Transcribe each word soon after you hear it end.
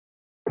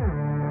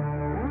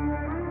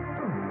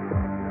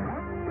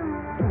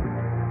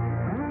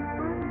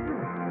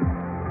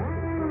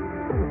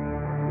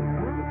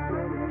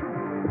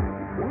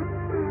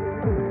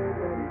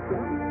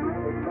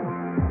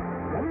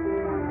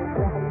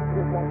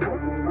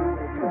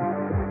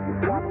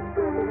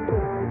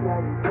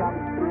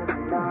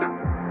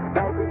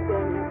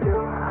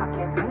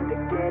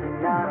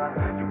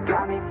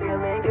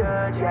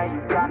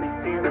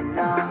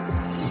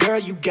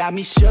got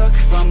me shook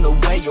from the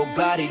way your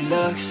body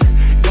looks.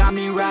 Got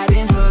me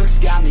riding hooks,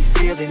 got me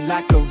feeling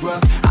like a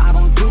rook. I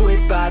don't do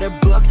it by the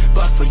book,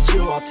 but for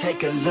you I'll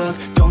take a look.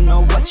 Don't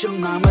know what your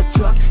mama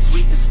took,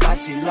 sweet and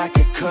spicy like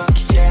a cook,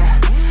 yeah.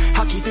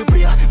 I'll keep it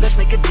real, let's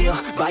make a deal.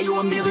 Buy you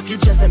a meal if you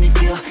just let me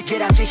feel.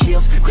 Get out your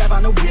heels, grab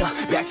on the wheel.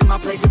 Back to my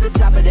place at the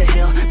top of the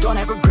hill. Don't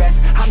have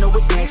regrets, I know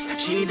what's next.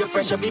 She need a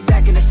fresh, I'll be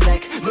back in a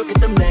sec. Look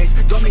at them legs,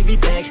 don't make me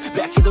beg.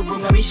 Back to the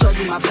room, let me show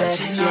you my bed.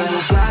 Touching on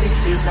your body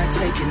feels like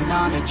taking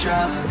on a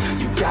drug.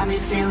 You got me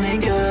feeling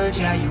good,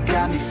 yeah, you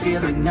got me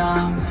feeling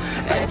numb.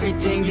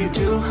 Everything you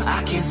do,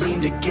 I can't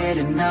seem to get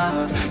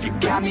enough. You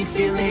got me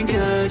feeling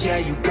good, yeah,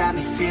 you got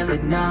me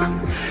feeling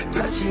numb.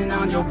 Touching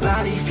on your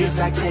body feels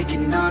like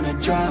taking on a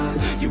drug.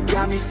 You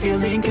got me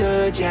feeling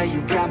good, yeah,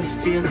 you got me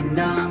feeling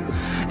numb.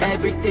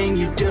 Everything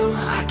you do,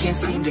 I can't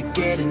seem to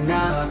get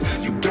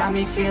enough. You got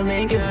me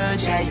feeling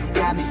good, yeah, you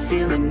got me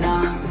feeling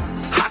numb.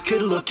 I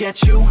could look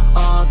at you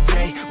all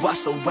day,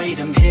 watch the way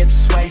them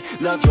hips sway.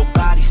 Love your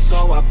body,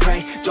 so I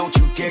pray, don't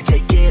you dare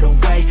take it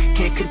away.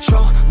 Can't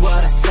control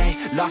what I say,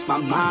 lost my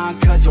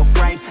mind cause your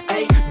frame.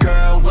 Hey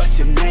girl, what's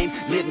your name?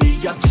 Lit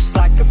me up just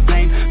like a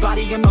flame.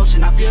 Body in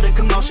motion, I feel the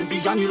commotion. Be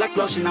on you like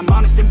lotion, I'm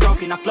honest and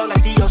broken. I flow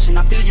like the ocean,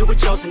 I feel you were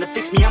chosen to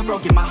fix me, I'm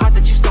broken. My heart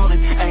that you stolen,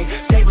 hey.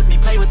 Stay with me,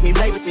 play with me,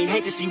 lay with me.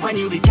 Hate to see when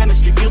you leave,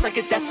 chemistry feels like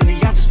it's destiny.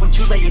 I just want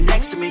you laying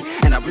next to me,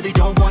 and I really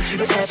don't want you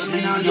to ever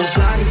leave. On your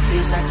body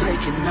feels like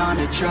taking on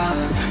a drug.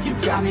 You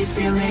got me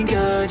feeling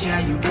good, yeah,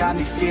 you got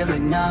me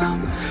feeling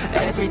numb.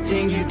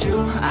 Everything you do,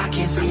 I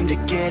can't seem to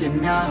get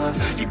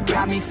enough. You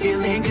got me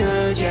feeling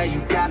good, yeah,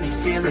 you got me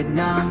feeling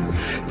numb.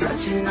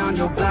 Touching on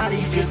your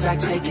body feels like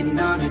taking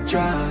on a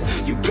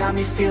drug. You got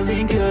me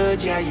feeling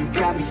good, yeah, you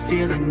got me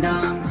feeling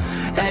numb.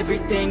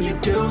 Everything you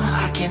do,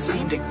 I can't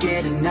seem to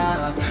get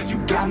enough. You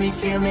got me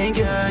feeling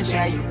good,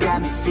 yeah, you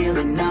got me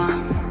feeling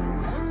numb.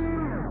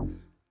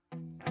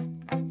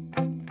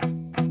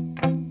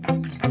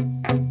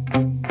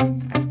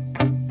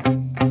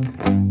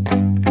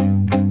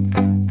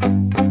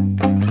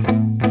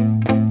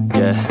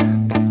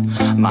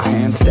 My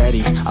hands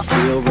steady, I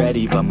feel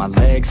ready, but my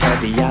legs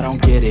heavy, I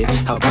don't get it.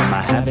 How come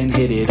I haven't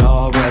hit it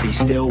already?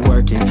 Still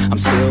working, I'm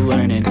still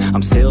learning,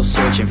 I'm still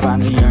searching.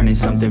 Finally earning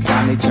something,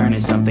 finally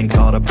turning something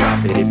called a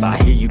profit. If I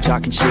hear you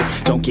talking shit,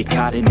 don't get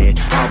caught in it.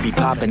 I'll be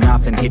popping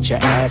off and hit your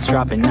ass,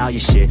 dropping all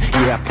your shit.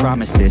 Yeah, I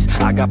promise this,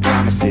 I got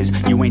promises.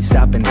 You ain't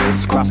stopping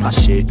this, cross my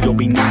shit, you'll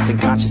be knocked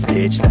unconscious,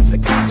 bitch. That's the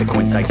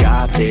consequence, I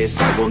got this,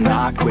 I will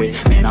not quit.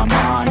 Man, I'm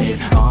on it,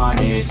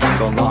 honest. I'm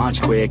gon'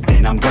 launch quick,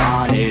 then I'm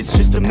gone. It's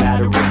just a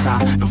matter of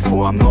time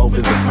before I'm over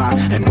the climb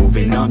and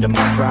moving under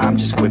my prime.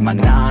 Just quit my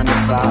 9 to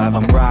 5,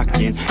 I'm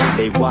rocking, and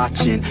they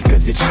watching,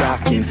 cause it's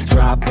shocking.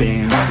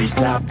 Dropping all these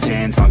top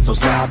 10 songs, so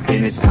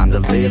stopping. It's time to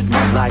live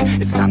my life,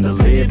 it's time to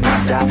live,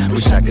 not die.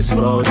 Wish I could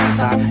slow down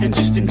time and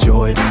just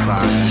enjoy the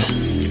climb.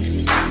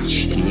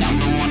 And I'm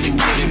the one to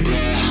get it,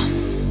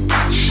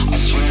 bro. I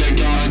swear to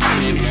God, I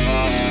get it,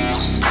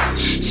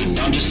 bro. So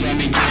don't just let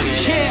me get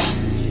it.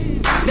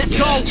 Yeah, let's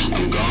go.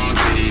 I'm gonna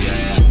get it,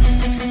 yeah.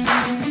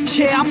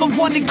 Yeah, I'm the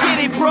one to get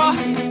it, bruh.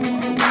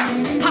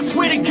 I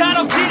swear to God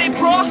I'll get it,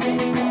 bruh.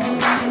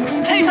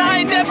 Hey, I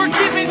ain't never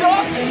giving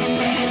up.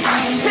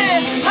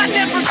 Yeah, I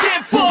never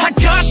give up. I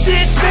got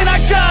this, man, I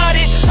got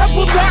it. I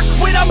will not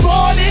quit, I'm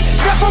on it.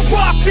 Never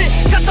profit,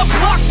 got the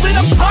block lit,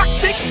 I'm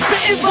toxic.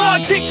 Spitting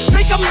logic,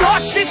 make them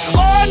nauseous.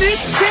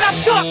 Honest, can I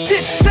stop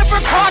this? Never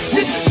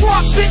cautious,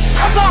 drop it.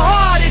 I'm the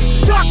hardest,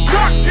 knock,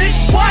 knock, bitch,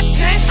 watch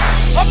it.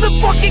 I'm the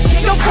fucking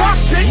king of rock,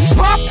 bitch,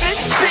 profit.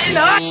 Spitting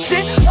hot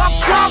shit, I'm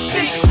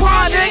dropping,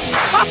 chronic.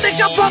 I think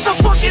I'm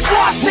motherfucking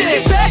lost it.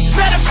 Making facts,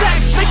 matter of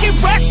fact, making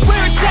racks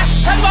where it's at.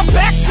 Had my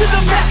back to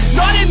the mat,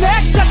 not in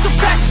max, that's a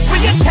fact. We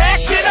attack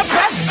in a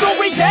back, no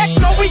react,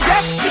 no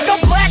react. Think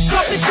I'm black,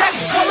 off the jack,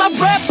 while I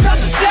rap,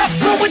 cause it's that.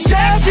 Throw it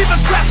down, give a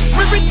crap.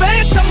 We're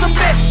advanced, I'm the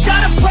man.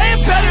 Got a plan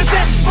better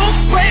than most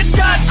brands,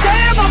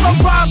 goddamn. I'm a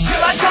rhyme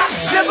till I die.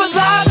 Never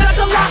lie,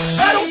 that's a lie.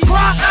 I don't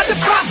try, I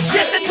defy.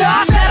 Get the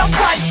time that I'm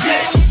right,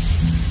 yeah.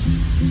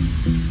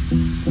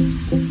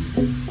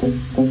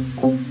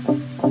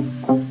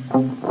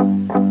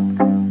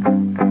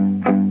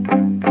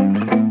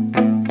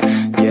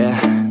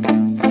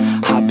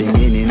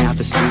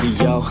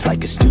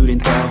 Like a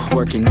student though,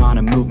 working on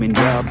a movement,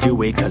 yeah, I'll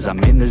do it cause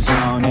I'm in the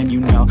zone. And you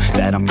know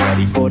that I'm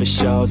ready for the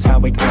shows. How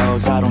it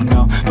goes, I don't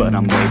know, but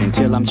I'm waiting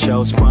till I'm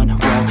chose. Front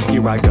row,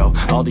 here I go.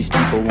 All these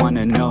people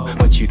wanna know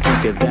what you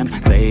think of them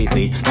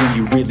lately. Do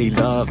you really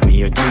love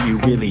me or do you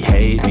really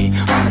hate me?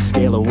 On a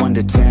scale of 1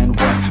 to 10,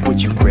 what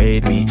would you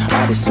grade me?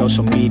 All this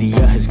social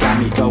media has got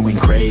me going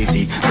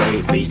crazy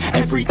lately.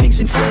 Everything's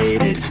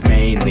inflated,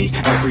 mainly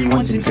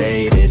everyone's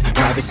invaded.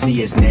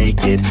 Privacy is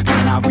naked,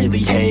 man, I really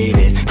hate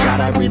it.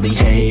 God, I really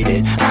hate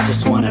it. I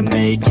just wanna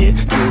make it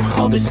through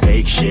all this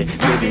fake shit.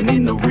 Living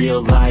in the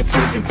real life,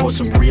 living for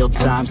some real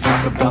times.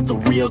 Talk about the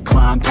real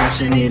climb,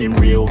 passionate in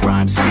real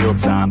rhymes. Steal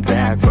time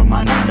back from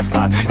my 9 to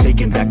 5,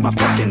 taking back my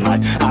fucking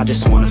life. I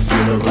just wanna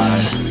feel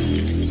alive.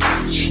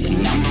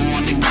 And I'm the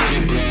one to get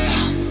it, bro.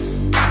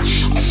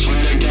 I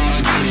swear to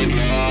God, I get it,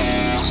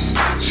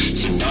 bro.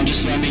 So don't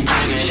just let me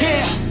get it.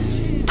 Yeah.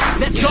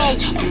 let's go.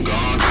 I'm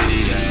gon' get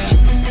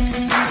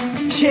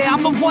it, Yeah,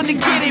 I'm the one to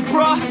get it,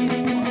 bruh.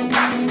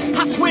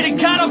 I swear to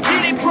God I'll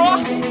get it,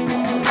 bruh.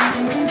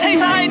 Hey,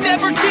 I ain't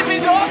never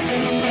giving up.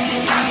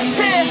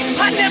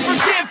 Yeah, I never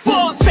give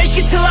up. Fake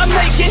it till I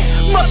make it.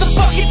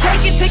 Motherfucking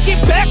take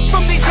it back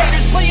from these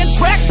haters. Playing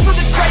tracks for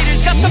the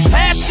traitors. Got the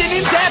passion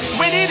and that's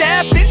when it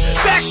happens.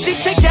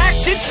 Factions take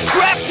actions,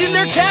 drafting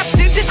their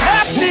captains. It's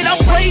happening. I'm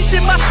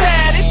raising my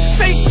status,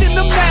 facing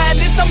the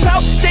madness. I'm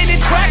out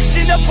gaining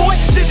traction, avoid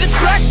the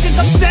distractions.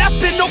 I'm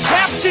snapping, no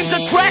captions,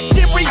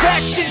 attracting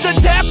reactions,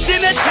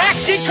 adapting,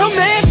 attacking,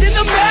 commanding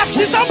the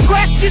masses. I'm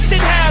practicing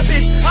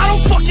habits, I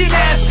don't fucking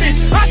ask it,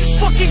 I just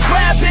fucking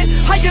grab it.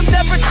 I am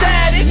never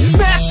static,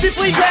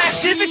 massively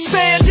active,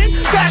 expanding,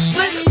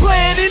 backslid,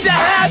 playing into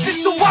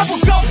habits. So I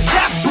will go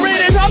after it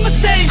and I'ma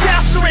stay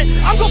after it.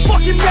 I'm gon'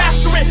 fucking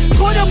master it,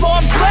 put them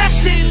on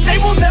blast it. They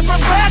will never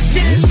last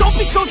it, don't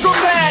be so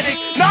dramatic.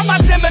 Not my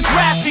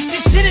demographic,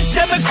 this shit is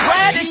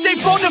democratic. They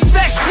vote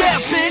effects, yeah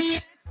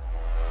bitch.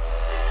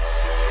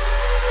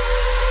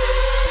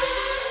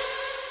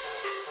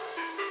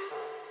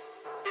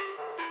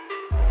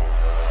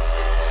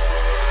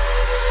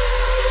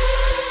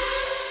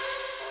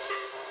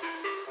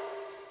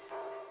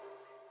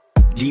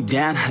 Deep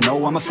down, I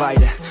know I'm a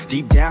fighter.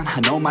 Deep down,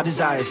 I know my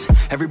desires.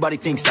 Everybody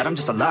thinks that I'm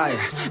just a liar.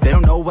 They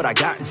don't know what I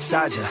got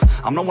inside ya.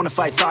 I'm the one to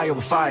fight fire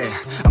with fire.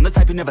 I'm the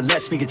type who never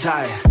lets me get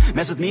tired.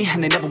 Mess with me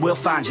and they never will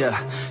find ya.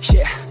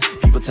 Yeah.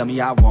 People tell me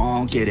I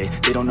won't get it.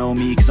 They don't know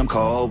me cause I'm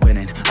cold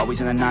winning.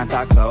 Always in the ninth,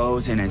 I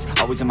closing it.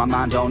 Always in my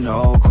mind, don't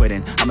know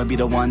quitting. I'ma be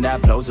the one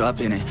that blows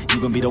up in it.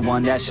 You gon' be the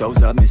one that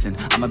shows up missing.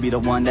 I'ma be the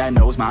one that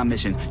knows my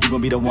mission. You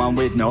gon' be the one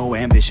with no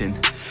ambition.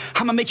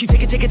 I'ma make you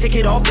take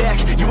it all back.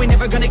 You ain't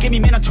never gonna get me,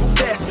 man, I'm too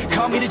fast.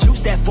 Call me the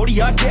juice, that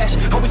 40-yard dash.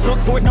 Always look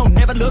for it, no,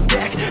 never look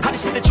back. I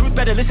just spit the truth,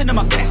 better listen to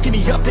my facts. Get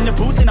me up in the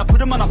booth and I put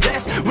them on a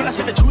blast. When I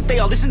spit the truth, they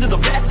all listen to the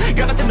facts.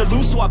 Got nothing to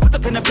lose, so I put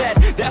them in the bed.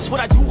 That's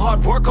what I do,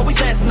 hard work always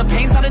lasts. And the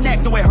pain's not an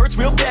act, no, it hurts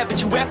real bad.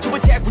 But you have to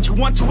attack what you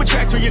want to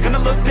attract, or you're gonna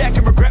look back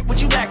and regret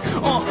what you lack.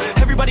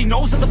 Everybody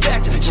knows that's a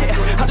fact. Yeah,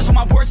 I just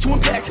want my words to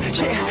impact.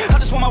 Yeah, I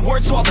just want my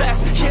words to all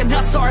last. Yeah,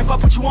 not sorry if I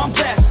put you on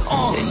blast.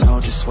 They know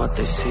just what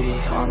they see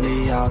on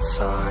the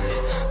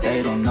outside.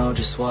 They don't know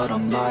just what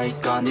I'm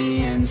like on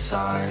the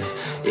inside.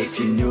 If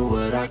you knew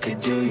what I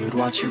could do, you'd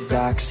watch your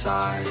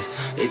backside.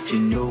 If you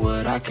knew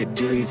what I could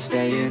do, you'd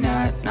stay in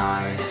at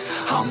night.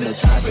 I'm the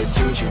type of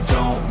dude you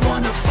don't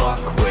wanna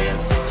fuck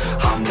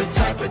with. I'm the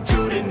type of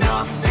dude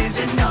enough is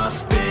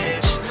enough,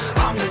 bitch.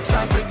 I'm the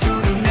type of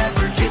dude who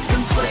never gets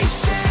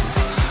complacent.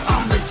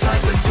 I'm the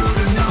type of dude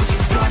who knows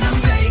he's gonna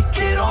make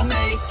it, I'll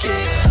make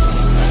it.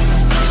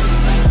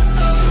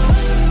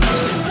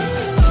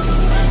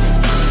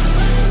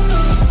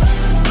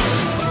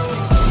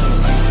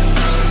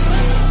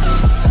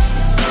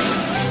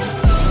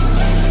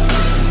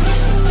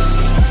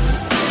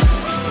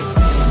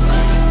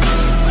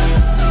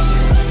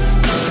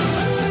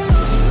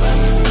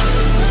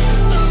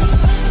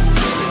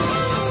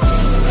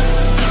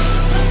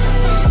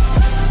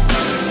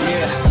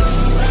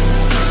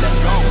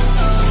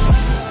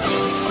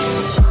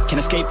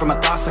 Escape from my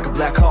thoughts like a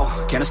black hole.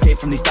 Can't escape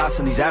from these thoughts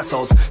and these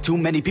assholes. Too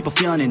many people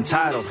feeling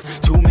entitled.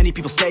 Too many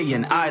people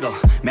staying idle.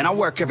 Man, I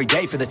work every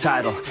day for the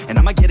title, and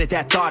I'ma get it,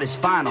 that thought is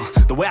final.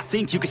 The way I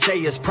think you could say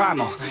is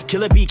primal.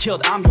 Kill it, be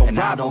killed, I'm your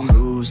rival. I don't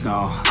lose,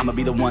 no. I'ma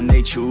be the one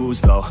they choose,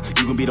 though.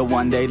 You gon' be the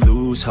one they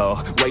lose,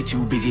 ho. Way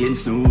too busy and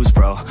snooze,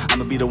 bro.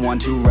 I'ma be the one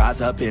to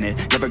rise up in it.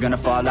 Never gonna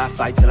fall, I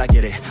fight till I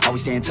get it.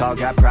 Always staying tall,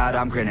 got pride,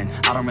 I'm grinning.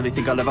 I don't really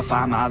think I'll ever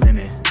find my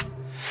limit.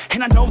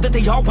 And I know that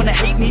they all wanna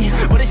hate me,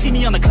 but they see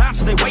me on the climb,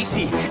 so they wait,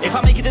 see. If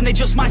I make it, then they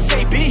just might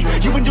say, B,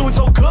 you been doing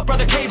so good,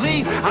 brother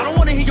K-Lee. I don't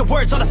wanna hear your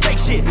words, all the fake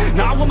shit.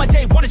 Nah, I want my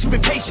day, wanted you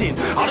been patient.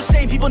 All the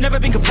same people, never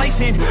been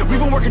complacent. We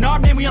been working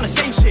hard, man, we on the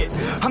same shit.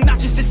 I'm not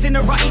just a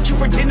sinner, I eat you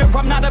for dinner.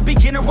 I'm not a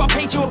beginner, I'll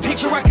paint you a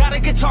picture. I got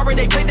a guitar and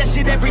they play that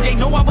shit every day.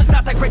 No, I was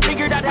not that great,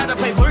 figured out how to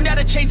play. Learned how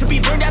to change the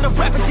beat, learned how to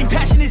rap and sing.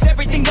 Passion is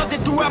everything, loved it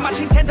throughout my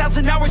teens.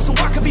 10,000 hours, so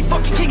I could be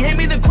fucking king. Hand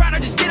me the grind, or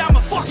just get out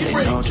my fucking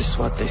ring. They know just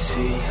what they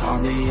see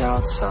on the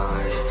outside.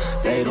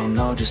 They don't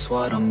know just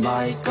what I'm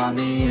like on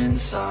the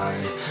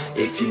inside.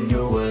 If you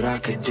knew what I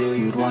could do,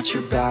 you'd watch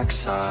your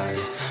backside.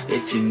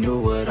 If you knew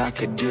what I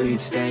could do,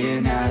 you'd stay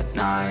in at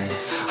night.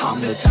 I'm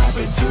the type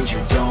of dude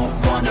you don't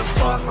wanna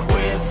fuck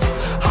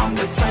with. I'm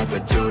the type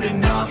of dude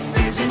enough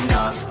is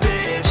enough,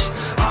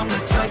 bitch. I'm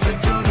the type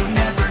of dude who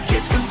never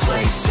gets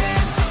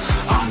complacent.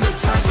 I'm the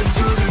type of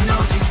dude who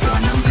knows he's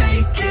gonna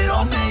make it,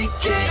 I'll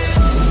make it.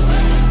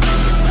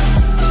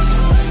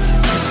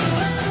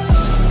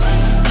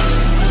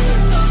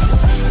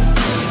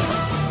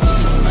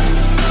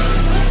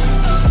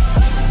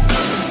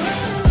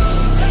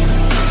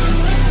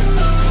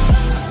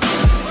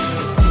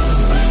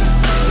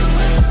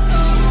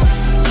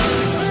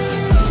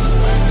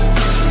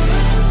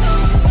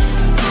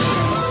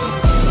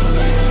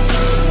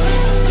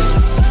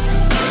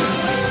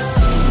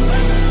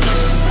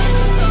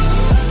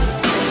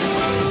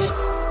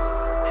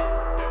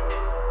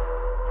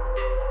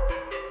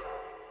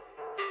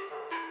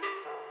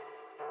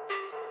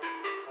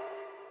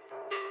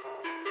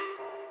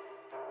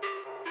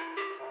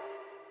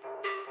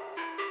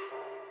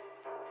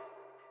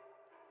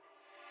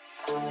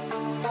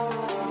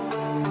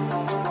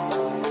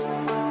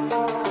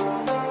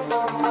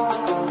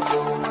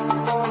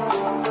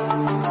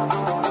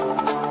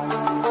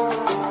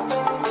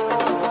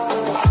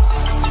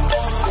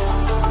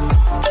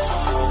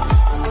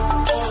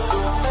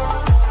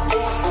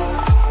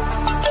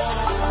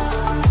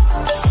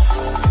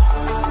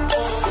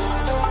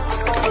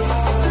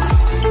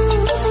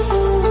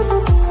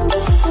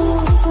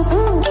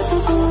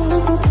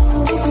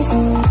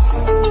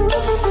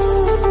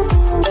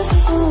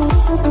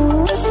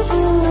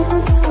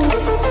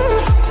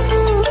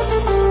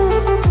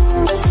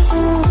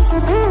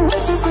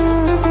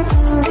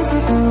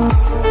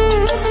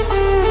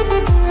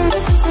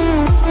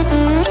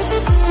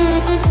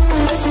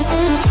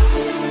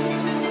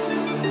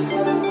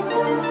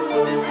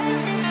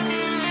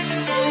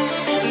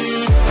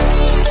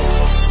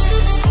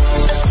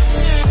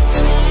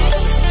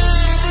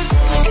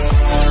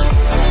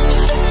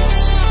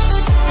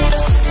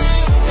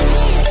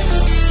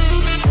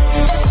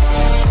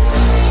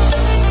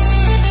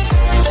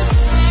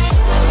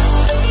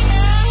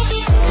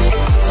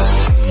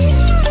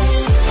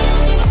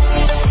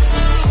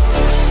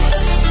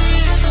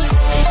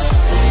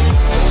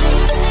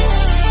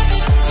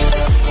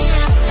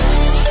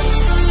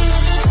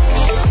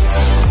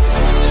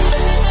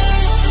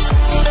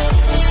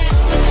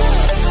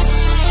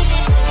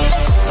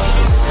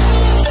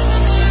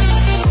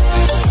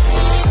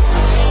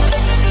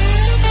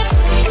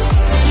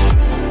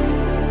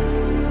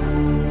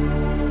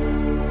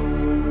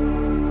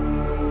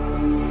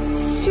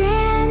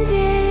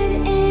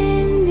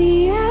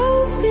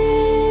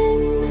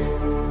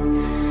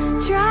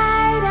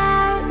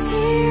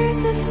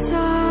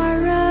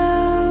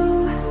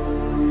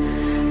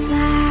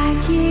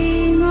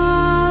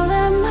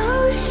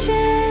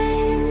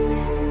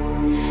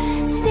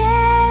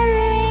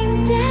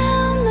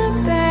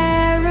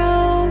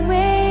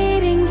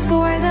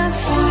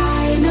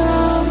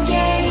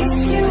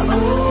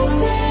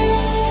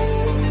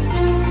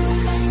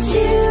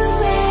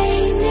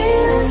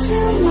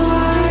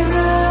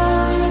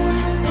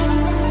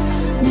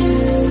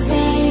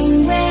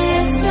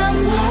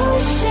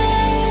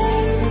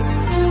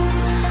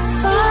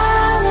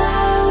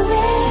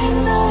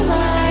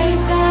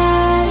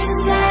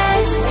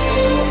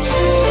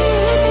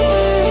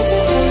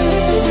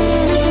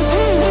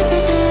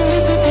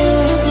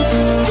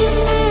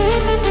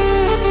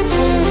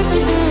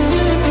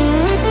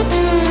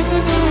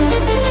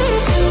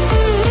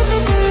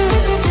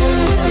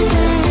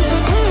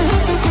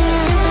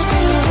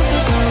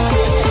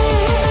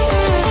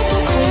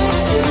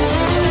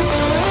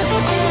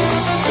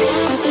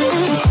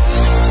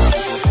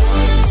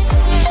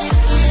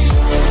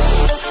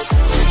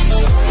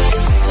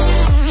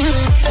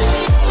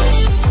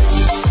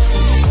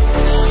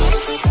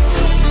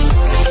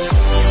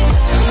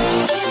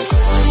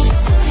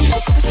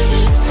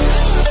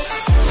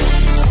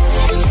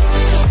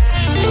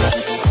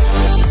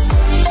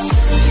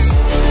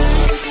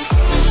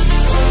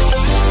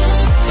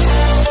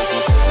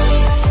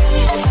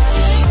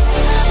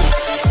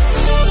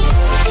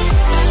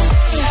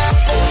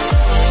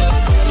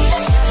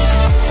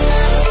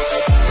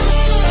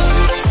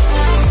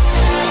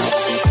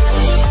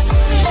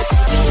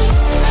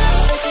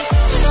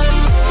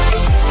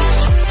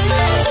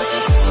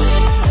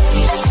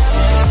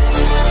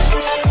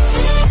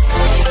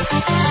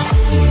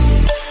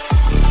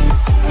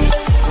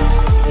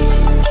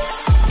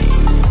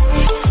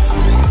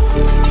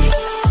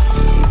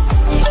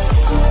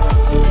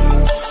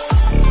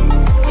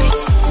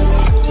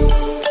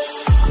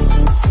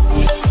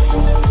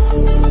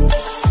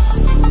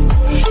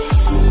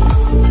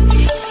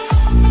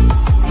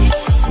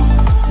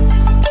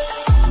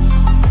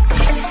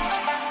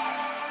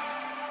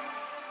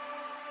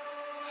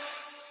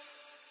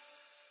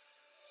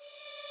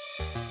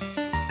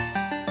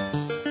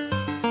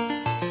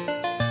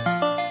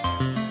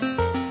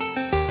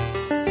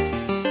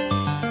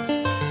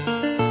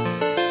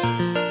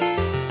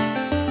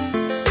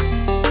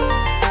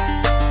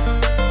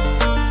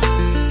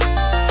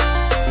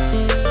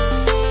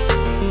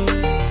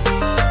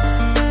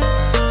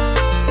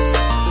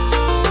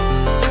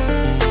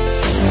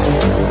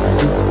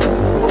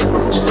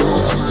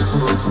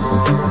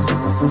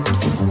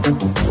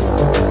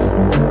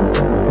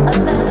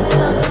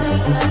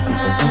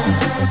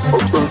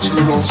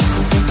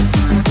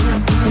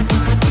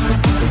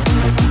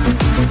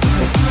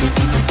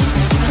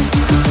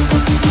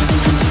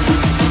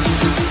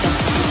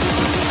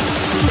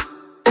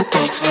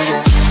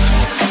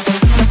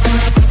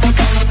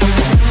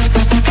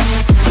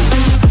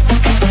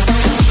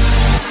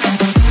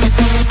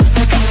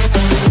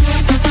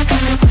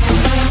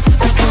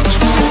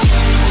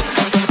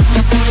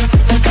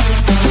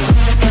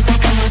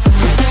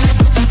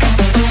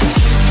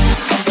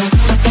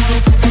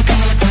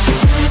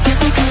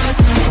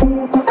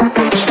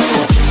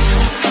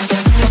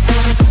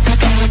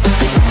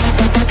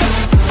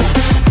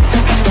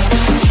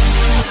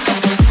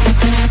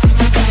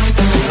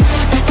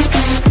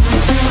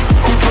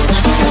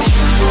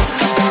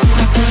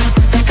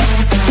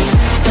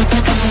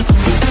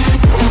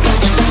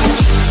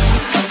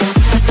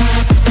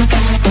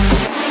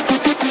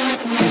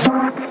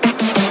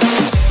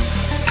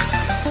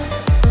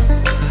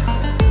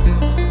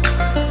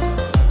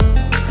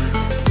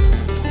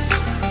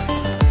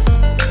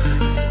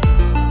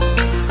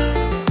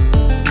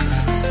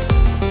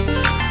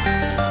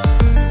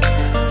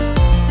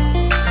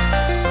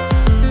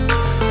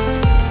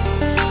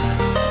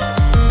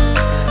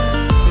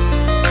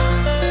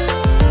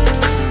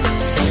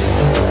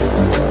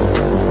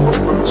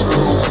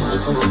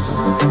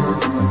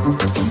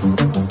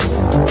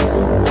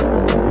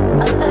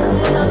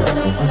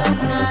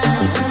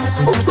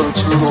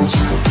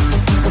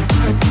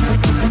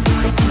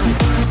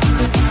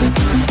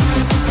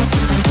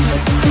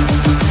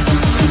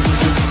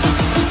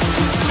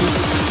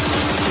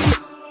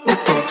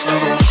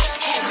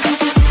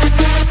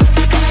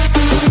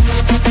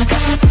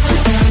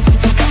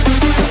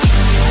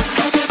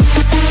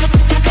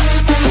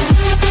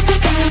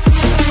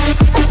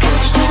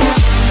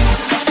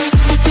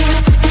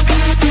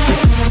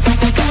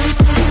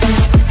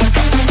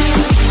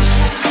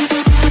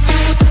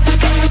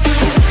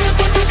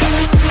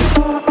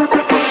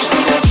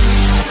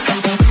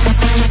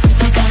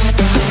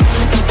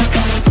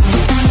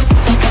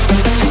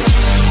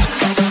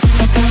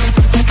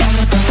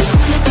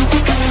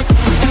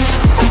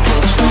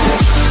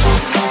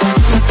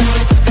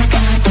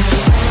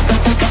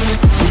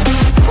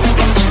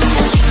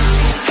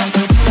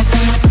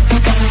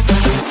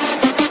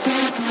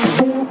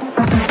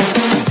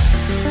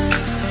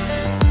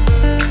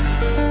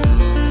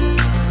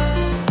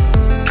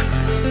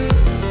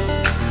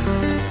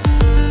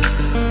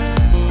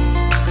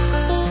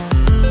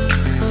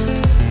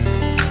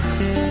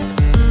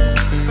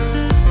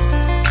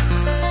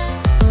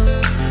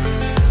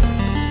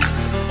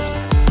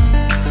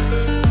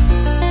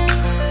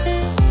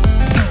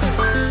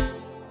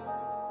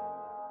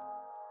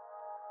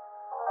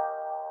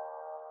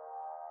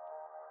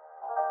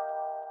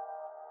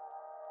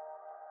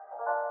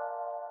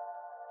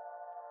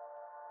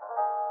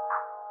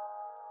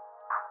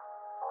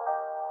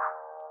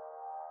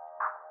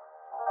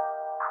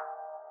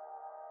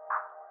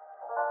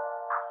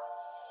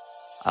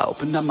 I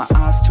opened up my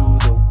eyes to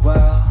the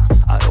world,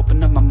 I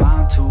opened up my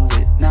mind to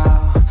it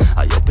now.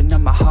 I opened up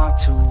my heart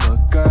to a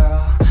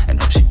girl,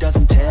 and hope she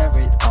doesn't tear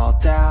it all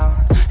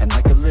down. And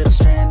like a little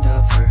strand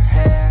of her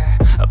hair,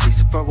 a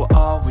piece of her will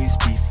always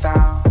be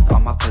found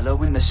on my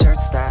pillow in the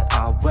shirts that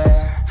I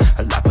wear.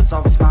 Her laugh was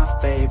always my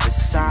favorite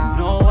sound.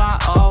 You know I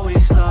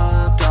always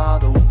loved all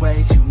the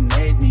ways you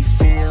made me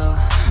feel.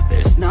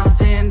 There's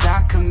nothing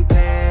that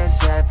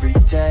compares, every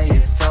day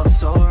it felt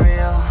so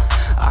real.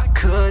 I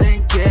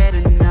couldn't get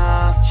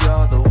enough,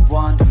 you're the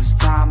one whose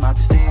time I'd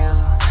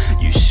steal.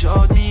 You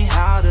showed me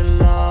how to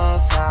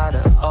love, how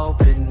to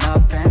open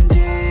up and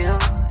deal,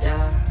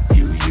 yeah.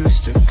 You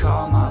used to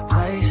call my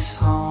place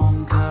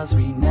home, cause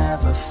we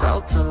never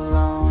felt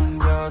alone.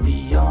 You're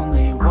the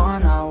only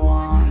one I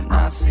want,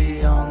 that's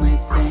the only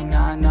thing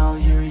I know.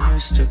 You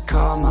used to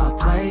call my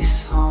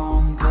place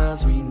home,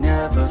 cause we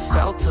never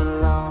felt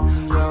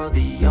alone. You're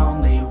the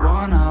only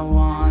one I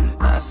want,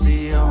 that's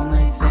the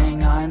only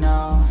thing I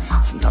know.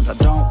 Sometimes I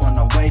don't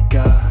wanna wake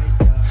up,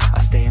 I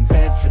stay in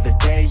bed for the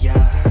day,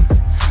 yeah.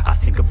 I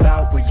think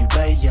about where you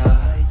lay, yeah,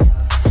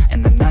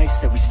 and the nights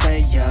that we stay,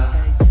 yeah.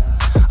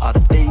 All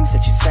the things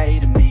that you say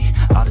to me,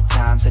 all the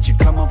times that you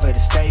come over to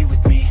stay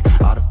with me,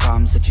 all the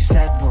problems that you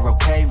said were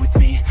okay with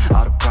me,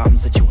 all the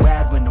problems that you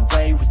had went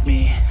away with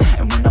me.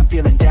 And when I'm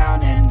feeling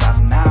down and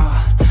I'm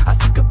out, I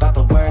think about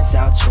the words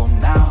out your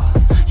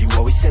mouth. You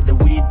always said that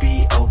we'd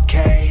be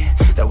okay,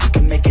 that we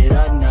can make it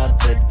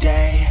another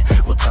day.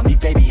 Well, tell me,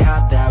 baby,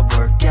 how'd that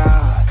work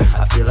out?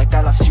 I feel like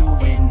I lost you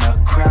in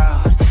a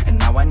crowd, and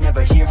now I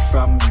never hear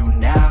from you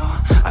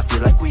now. I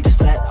feel like we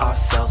just let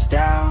ourselves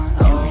down.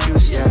 You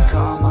used to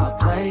call my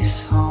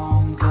place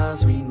home,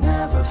 cause we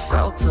never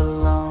felt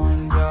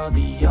alone. You're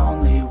the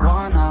only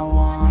one I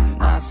want,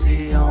 that's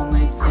the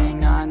only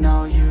thing I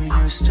know. You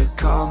used to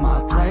call my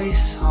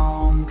place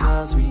home,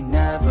 cause we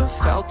never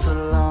felt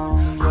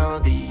alone. You're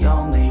the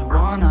only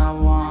one I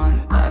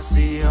want, that's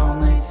the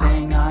only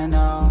thing I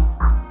know.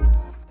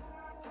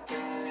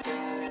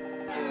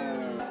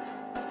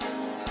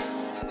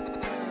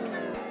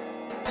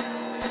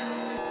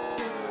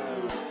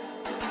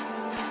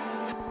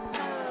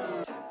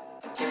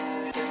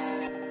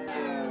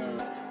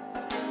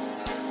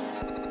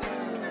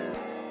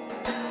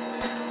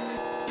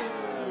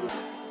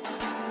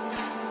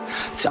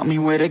 Tell me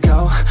where to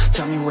go,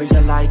 tell me where you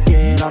like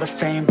it. All the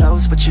fame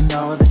blows, but you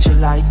know that you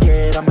like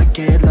it. I'ma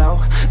get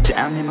low,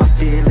 down in my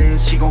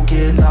feelings. She gon'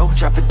 get low,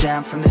 drop it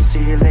down from the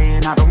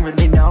ceiling. I don't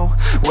really know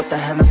what the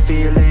hell I'm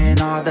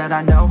feeling. All that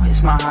I know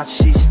is my heart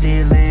she's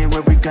stealing.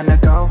 Where we gonna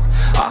go?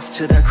 Off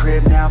to the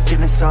crib now,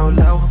 feeling so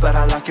low, but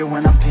I like it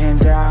when I'm pinned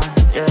down,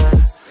 yeah.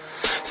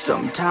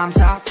 Sometimes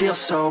I feel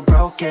so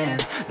broken,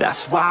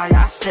 that's why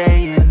I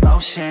stay in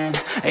motion.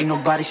 Ain't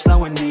nobody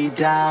slowing me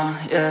down,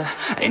 yeah.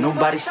 Ain't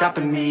nobody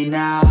stopping me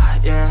now,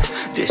 yeah.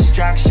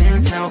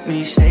 Distractions help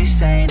me stay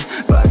sane,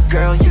 but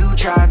girl, you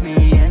drive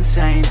me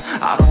insane.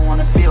 I don't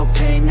wanna feel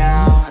pain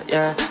now,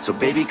 yeah. So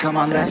baby, come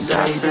on, let's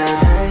stay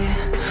down.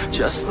 Hey,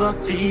 just look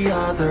the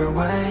other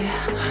way.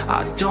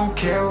 I don't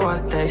care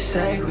what they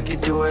say. We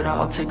could do it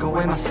all, take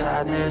away my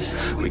sadness.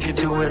 We could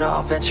do it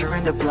all, venture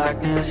into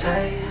blackness.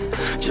 Hey,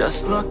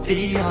 just look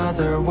the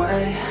other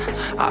way.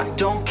 I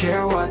don't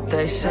care what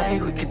they say.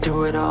 We could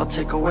do it all,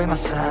 take away my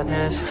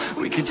sadness.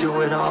 We could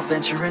do it all,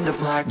 venture into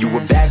blackness. You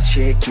a bad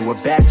chick, you a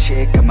bad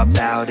chick. I'm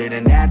about it,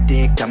 an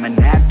addict, I'm an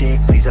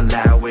addict. Please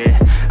allow it.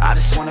 I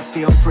just wanna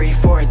feel free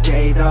for a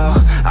day though.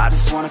 I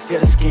just wanna feel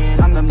the skin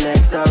on them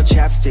legs though.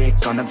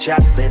 Chapstick on them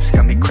chapped lips,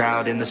 got me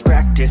crowding. Let's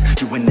practice,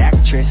 you an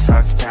actress,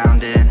 heart's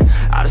pounding.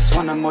 I just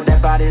wanna move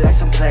that body like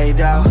some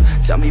Play-Doh.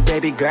 Tell me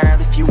baby girl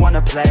if you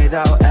wanna play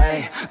though.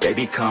 Hey,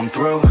 baby come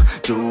through,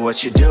 do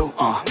what you do,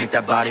 make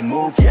that body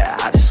move, yeah.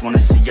 I just wanna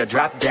see you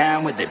drop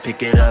down with it.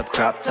 Pick it up,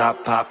 crop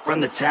top, pop, run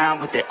the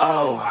town with it,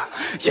 oh,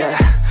 yeah.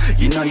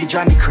 You know you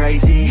drive me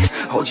crazy.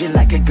 Hold you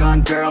like a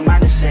gun, girl,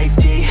 mind the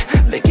safety.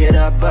 Lick it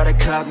up,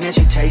 buttercup, man,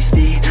 she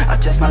tasty. I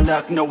test my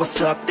luck, know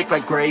what's up, thick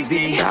like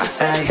gravy. I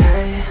say,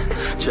 hey,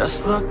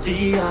 just look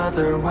the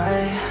other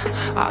way.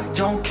 I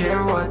don't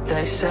care what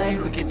they say.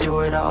 We could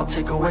do it all,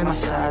 take away my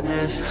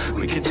sadness.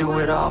 We could do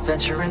it all,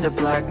 venture into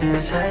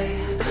blackness. Hey,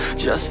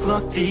 just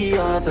look the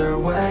other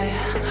way.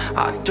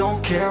 I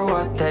don't care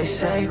what they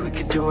say. We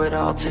could do it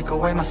all, take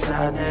away my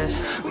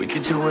sadness. We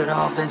could do it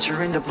all,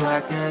 venture into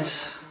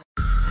blackness.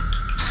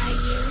 Are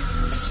you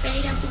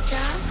afraid of the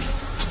dark?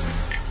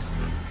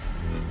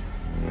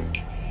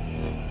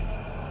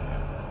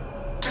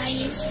 Are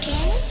you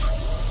scared?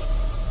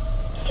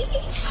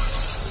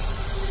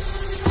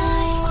 I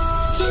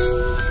can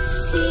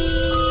see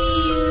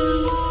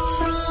you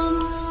from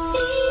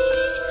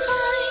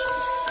behind.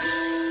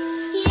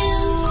 You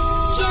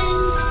can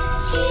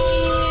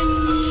hear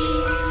me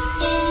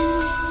in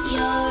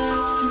your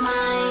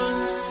mind.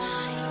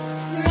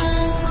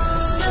 Run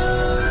so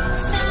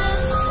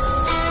fast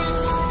as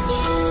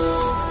you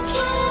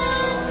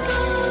can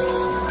go.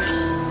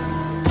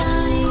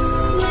 Time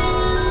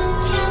will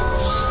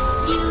catch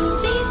you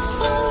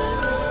before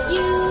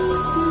you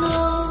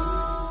know.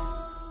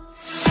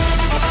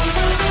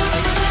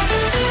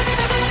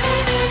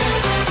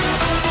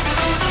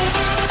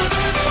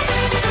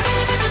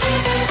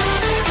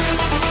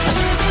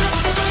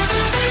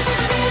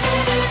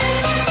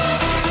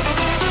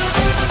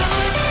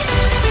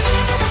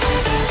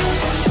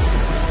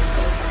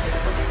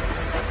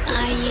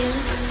 Are you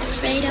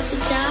afraid of the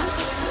dark?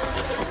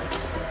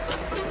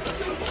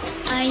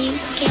 Are you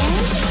scared?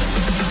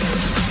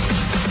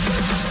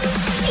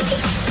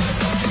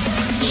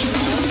 You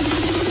know,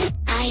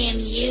 I am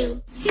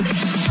you.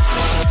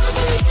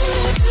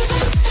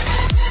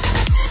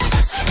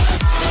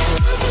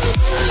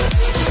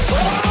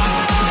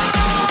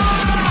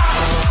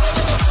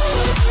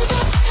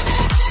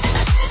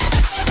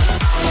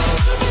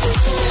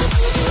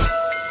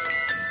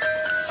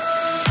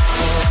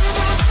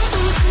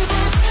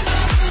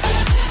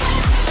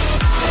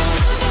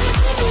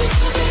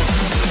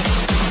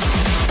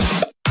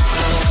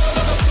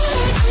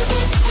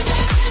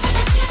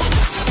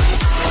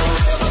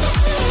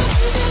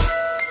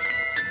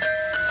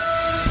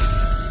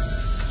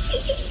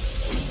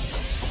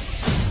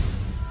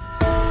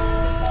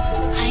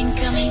 I'm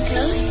coming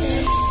closer.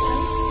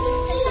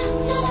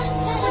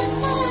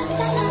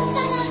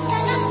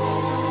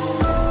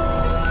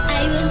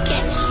 I will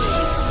catch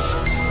you.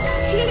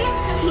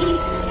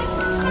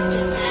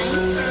 The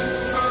time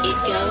it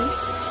goes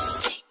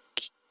tick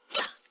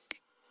tock,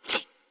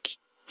 tick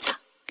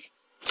tock,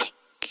 tick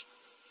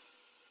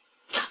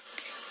tock.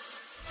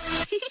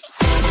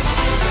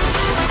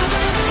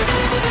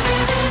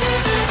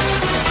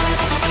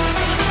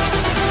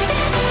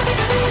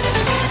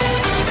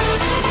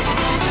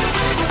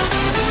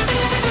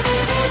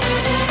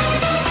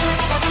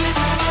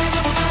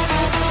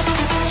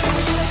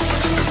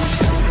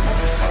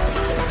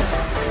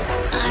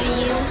 Are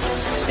you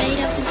afraid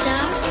of the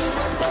dark?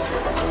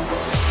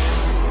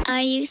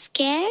 Are you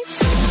scared?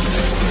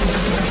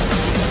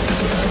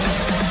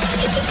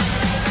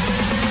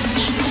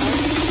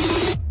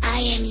 I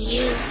am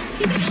you.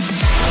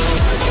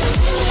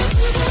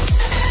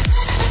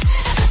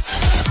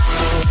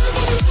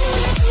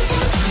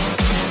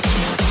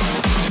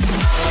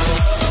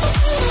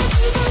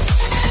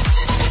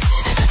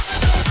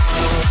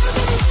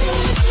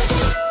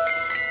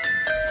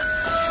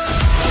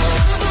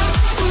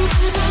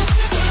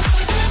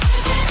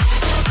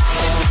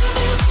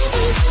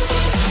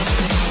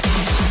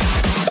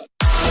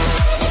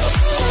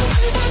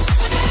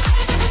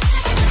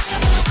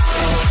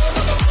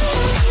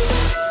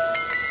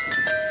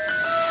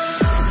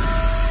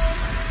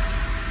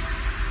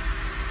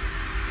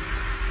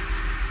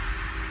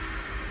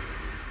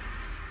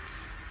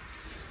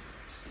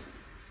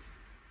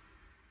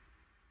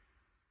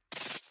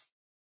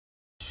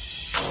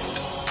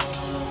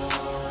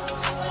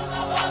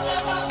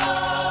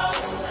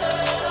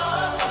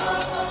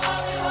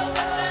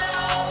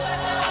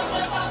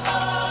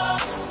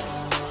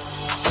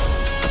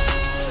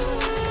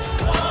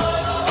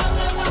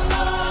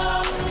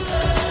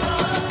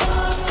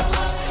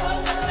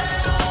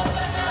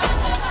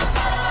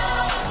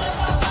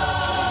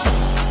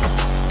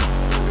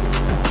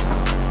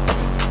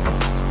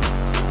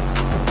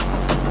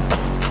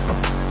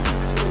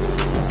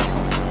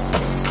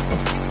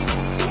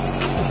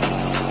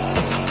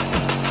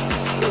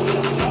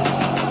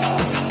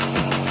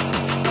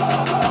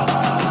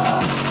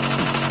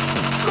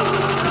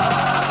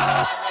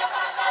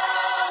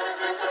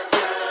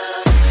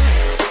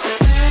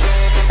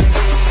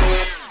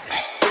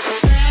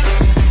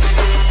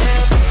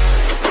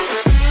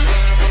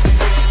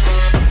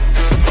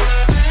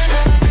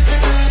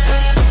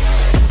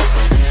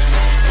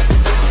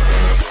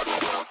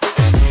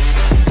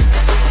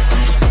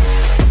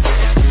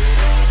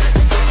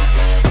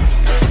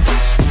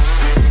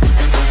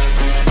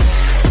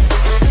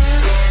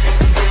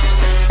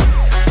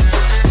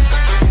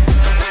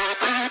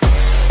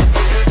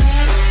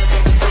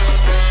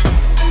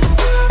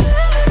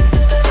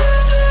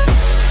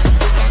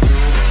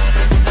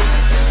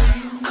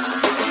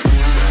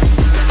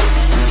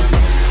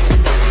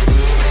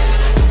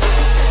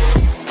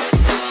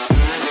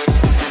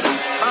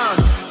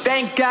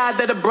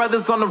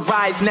 brothers on the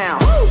rise now.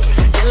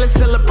 Endless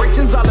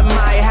celebrations all in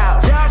my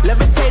house.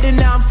 Levitating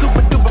now, I'm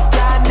super duper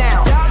fly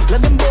now.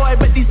 London boy,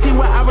 but DC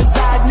where I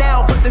reside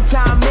now. Put the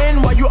time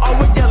in while you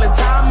always yelling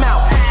time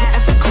out.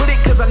 And to quit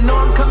it, cause I know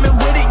I'm coming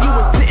with it. You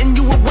were sitting,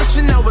 you were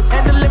wishing I was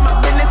handling my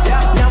business.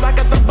 Now I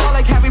got the ball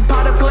like Harry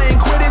Potter playing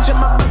Quidditch. And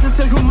my business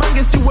is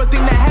humongous, you would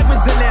think that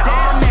happens in there.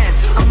 Oh man,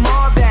 I'm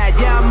all that,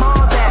 yeah, I'm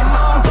all that.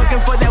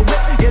 Looking for that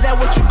whip, yeah, that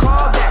what you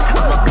call that.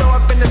 I'ma blow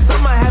up in the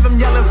summer, have them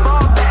yelling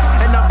fall back.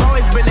 And I've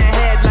always been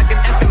ahead like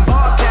an effing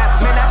ball cap.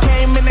 Man, I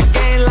came in the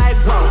game like,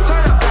 whoa.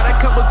 Got a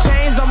couple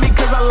chains on me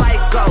cause I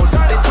like gold.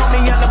 They told me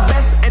I'm the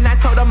best and I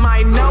told them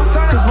I know.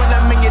 Cause when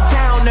I'm in your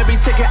town, every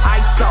ticket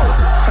I sold.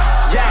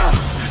 Yeah,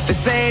 they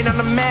saying I'm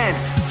the man.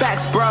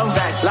 Facts, bro.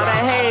 Facts, lot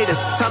of haters.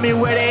 Tell me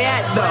where they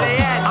at, though.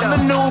 I'm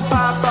the new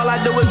pop, all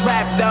I do is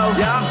rap, though.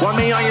 Want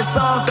me on your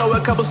song, throw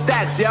a couple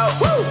stacks, yo.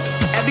 Woo!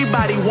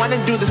 Everybody wanna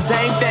do the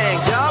same thing,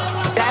 yup.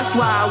 That's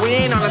why we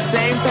ain't on the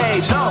same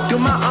page. No, do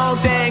my own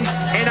thing,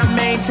 and I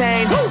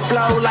maintain.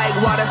 Flow like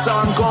water, so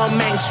I'm going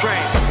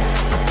mainstream.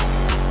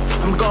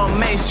 I'm going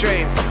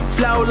mainstream.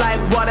 Flow like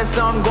water,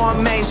 so I'm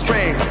going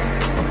mainstream.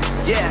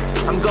 Yeah,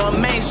 I'm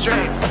going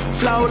mainstream.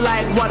 Flow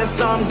like water,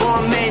 so I'm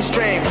going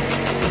mainstream.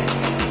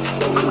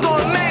 I'm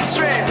going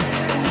mainstream.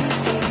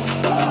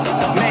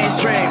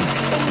 Mainstream.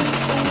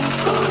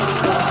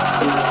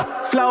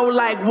 Flow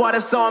like water,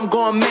 so I'm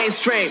going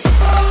mainstream.